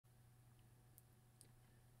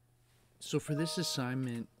So for this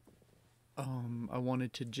assignment, I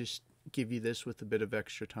wanted to just give you this with a bit of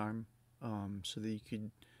extra time, so that you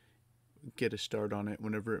could get a start on it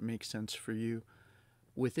whenever it makes sense for you.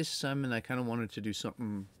 With this assignment, I kind of wanted to do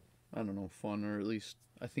something, I don't know, fun, or at least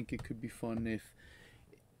I think it could be fun if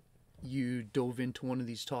you dove into one of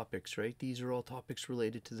these topics, right? These are all topics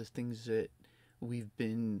related to the things that we've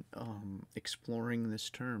been exploring this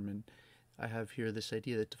term. And I have here this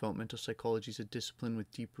idea that developmental psychology is a discipline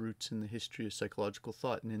with deep roots in the history of psychological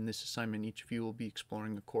thought. And in this assignment, each of you will be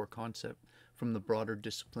exploring a core concept from the broader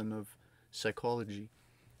discipline of psychology.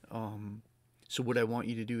 So what I want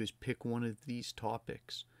you to do is pick one of these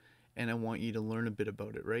topics, and I want you to learn a bit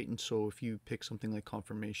about it, right? And so if you pick something like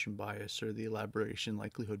confirmation bias or the elaboration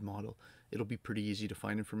likelihood model, it'll be pretty easy to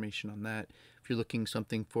find information on that. If you're looking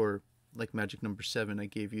something for like magic number 7, I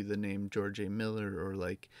gave you the name George A. Miller, or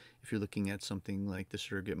like if you're looking at something like the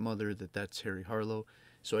surrogate mother, that's Harry Harlow.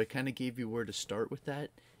 So I kind of gave you where to start with that.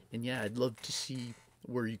 And yeah, I'd love to see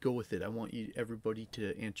where you go with it. I want everybody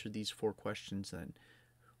to answer these 4 questions then.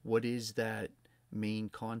 What is that main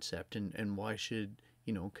concept, and why should,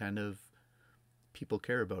 kind of people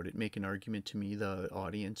care about it? Make an argument to me, the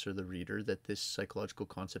audience or the reader, that this psychological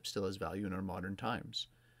concept still has value in our modern times.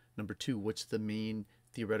 Number 2, what's the main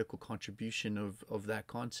theoretical contribution of that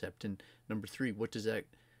concept? And number 3, what does that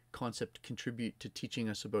concept contribute to teaching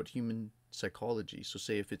us about human psychology? So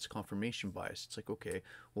say if it's confirmation bias, it's like, okay,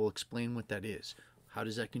 well, explain what that is. How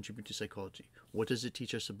does that contribute to psychology? What does it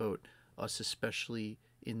teach us about us, especially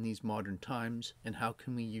in these modern times, and how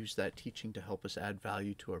can we use that teaching to help us add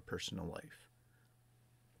value to our personal life?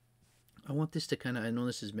 I want this to I know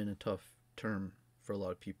this has been a tough term for a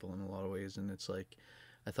lot of people in a lot of ways, and it's like,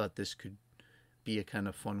 I thought this could be a kind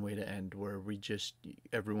of fun way to end, where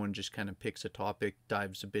everyone just kind of picks a topic,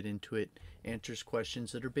 dives a bit into it, answers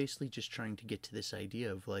questions that are basically just trying to get to this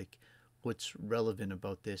idea of like, what's relevant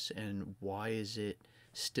about this and why is it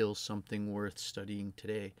still something worth studying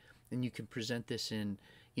today. And you can present this in,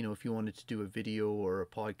 if you wanted to do a video or a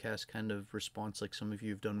podcast kind of response like some of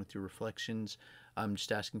you have done with your reflections, I'm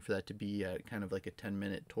just asking for that to be kind of like a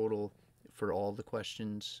 10-minute total for all the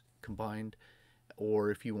questions combined.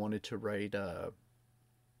 Or if you wanted to write a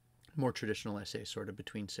more traditional essay, sort of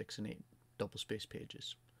between 6 and 8 double-spaced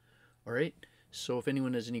pages. All right, so if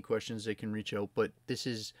anyone has any questions, they can reach out. But this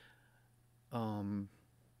is,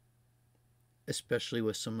 especially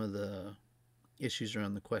with some of the issues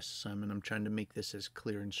around the quest assignment, I'm trying to make this as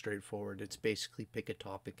clear and straightforward. It's basically pick a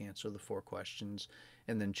topic, answer the 4 questions,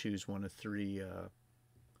 and then choose one of 3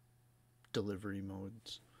 delivery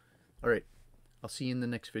modes. All right, I'll see you in the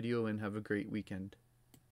next video, and have a great weekend.